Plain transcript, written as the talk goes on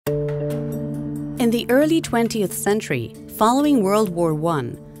In the early 20th century, following World War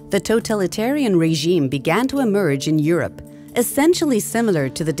I, the totalitarian regime began to emerge in Europe, essentially similar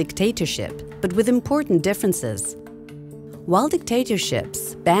to the dictatorship, but with important differences. While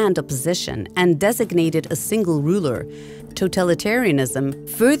dictatorships banned opposition and designated a single ruler, totalitarianism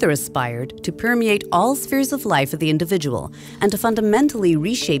further aspired to permeate all spheres of life of the individual and to fundamentally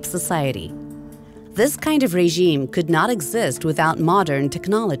reshape society. This kind of regime could not exist without modern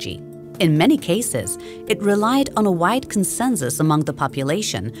technology. In many cases, it relied on a wide consensus among the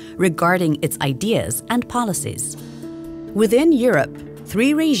population regarding its ideas and policies. Within Europe,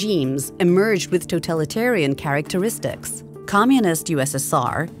 three regimes emerged with totalitarian characteristics: Communist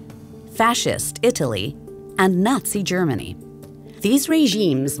USSR, Fascist Italy, and Nazi Germany. These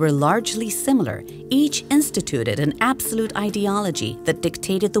regimes were largely similar. Each instituted an absolute ideology that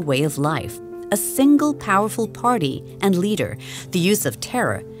dictated the way of life, a single powerful party and leader, the use of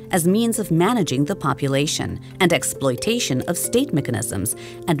terror as means of managing the population, and exploitation of state mechanisms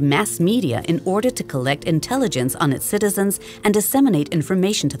and mass media in order to collect intelligence on its citizens and disseminate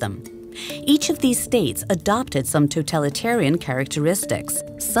information to them. Each of these states adopted some totalitarian characteristics,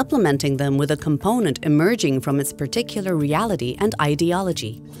 supplementing them with a component emerging from its particular reality and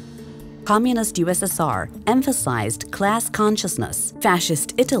ideology. Communist USSR emphasized class consciousness.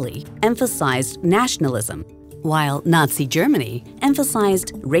 Fascist Italy emphasized nationalism, while Nazi Germany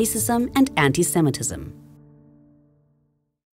emphasized racism and anti-Semitism.